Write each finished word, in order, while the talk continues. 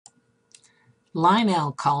Line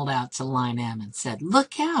L called out to line M and said,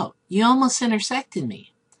 "Look out, you almost intersected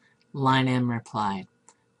me." Line M replied,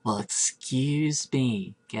 "Well, excuse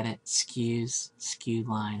me." Get it? Skew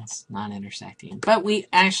lines, not intersecting. But we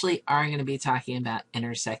actually are going to be talking about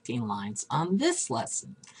intersecting lines on this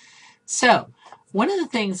lesson. So, one of the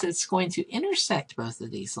things that's going to intersect both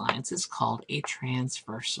of these lines is called a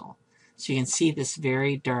transversal. So you can see this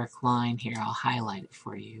very dark line here. I'll highlight it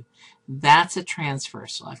for you. That's a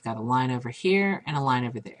transversal. I've got a line over here and a line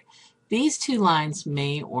over there. These two lines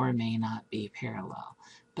may or may not be parallel,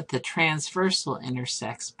 but the transversal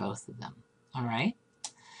intersects both of them. All right?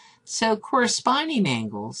 So corresponding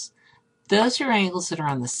angles, those are angles that are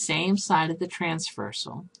on the same side of the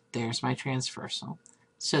transversal. There's my transversal.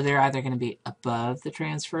 So they're either going to be above the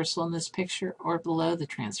transversal in this picture or below the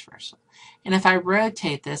transversal. And if I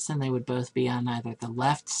rotate this, then they would both be on either the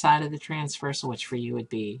left side of the transversal, which for you would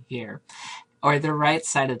be here, or the right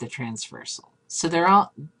side of the transversal.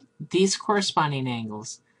 So these corresponding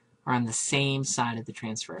angles are on the same side of the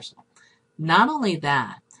transversal. Not only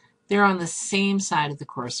that, they're on the same side of the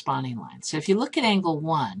corresponding line. So if you look at angle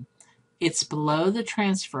 1, it's below the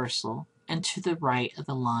transversal and to the right of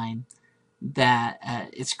the line that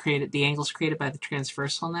it's created. The angle is created by the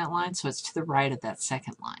transversal in that line, so it's to the right of that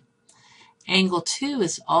second line. Angle 2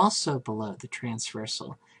 is also below the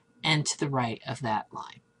transversal and to the right of that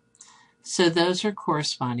line. So those are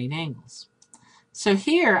corresponding angles. So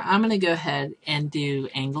here I'm going to go ahead and do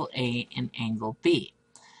angle A and angle B.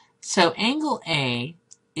 So angle A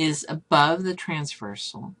is above the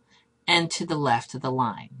transversal and to the left of the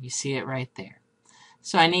line. You see it right there.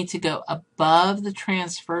 So I need to go above the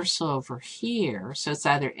transversal over here. So it's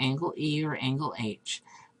either angle E or angle H,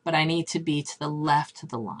 but I need to be to the left of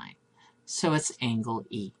the line. So it's angle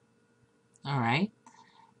E. All right.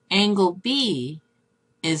 Angle B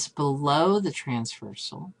is below the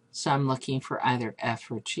transversal. So I'm looking for either F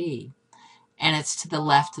or G, and it's to the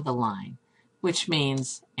left of the line, which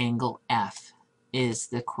means angle F is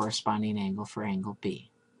the corresponding angle for angle B.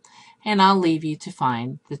 And I'll leave you to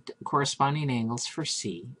find the corresponding angles for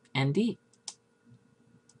C and D.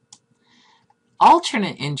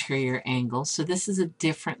 Alternate interior angles, so this is a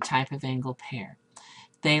different type of angle pair.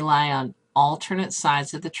 They lie on alternate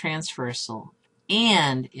sides of the transversal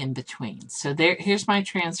and in between. So here's my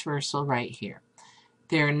transversal right here.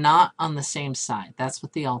 They're not on the same side. That's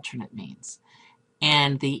what the alternate means.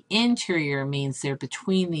 And the interior means they're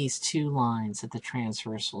between these two lines that the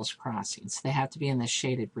transversal is crossing. So they have to be in the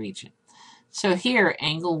shaded region. So here,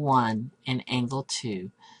 angle 1 and angle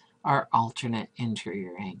 2 are alternate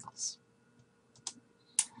interior angles.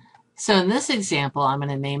 So in this example, I'm going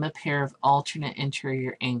to name a pair of alternate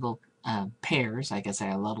interior angle pairs. I guess I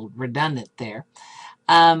got a little redundant there.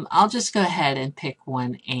 I'll just go ahead and pick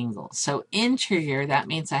one angle. So interior, that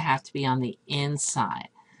means I have to be on the inside.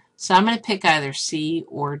 So I'm going to pick either C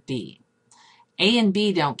or D. A and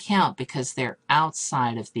B don't count because they're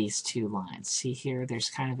outside of these two lines. See here,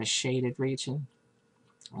 there's kind of a shaded region.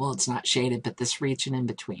 Well, it's not shaded, but this region in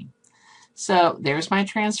between. So there's my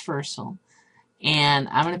transversal, and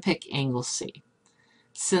I'm going to pick angle C.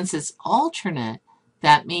 Since it's alternate,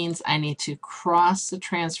 that means I need to cross the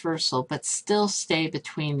transversal but still stay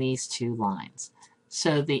between these two lines.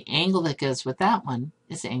 So the angle that goes with that one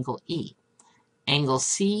is angle E. Angle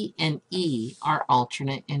C and E are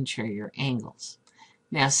alternate interior angles.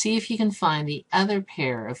 Now see if you can find the other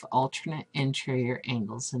pair of alternate interior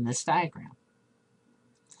angles in this diagram.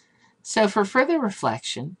 So for further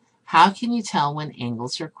reflection, how can you tell when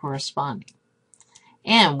angles are corresponding?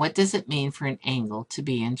 And what does it mean for an angle to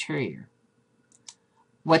be interior?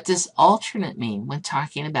 What does alternate mean when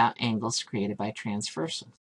talking about angles created by transversals?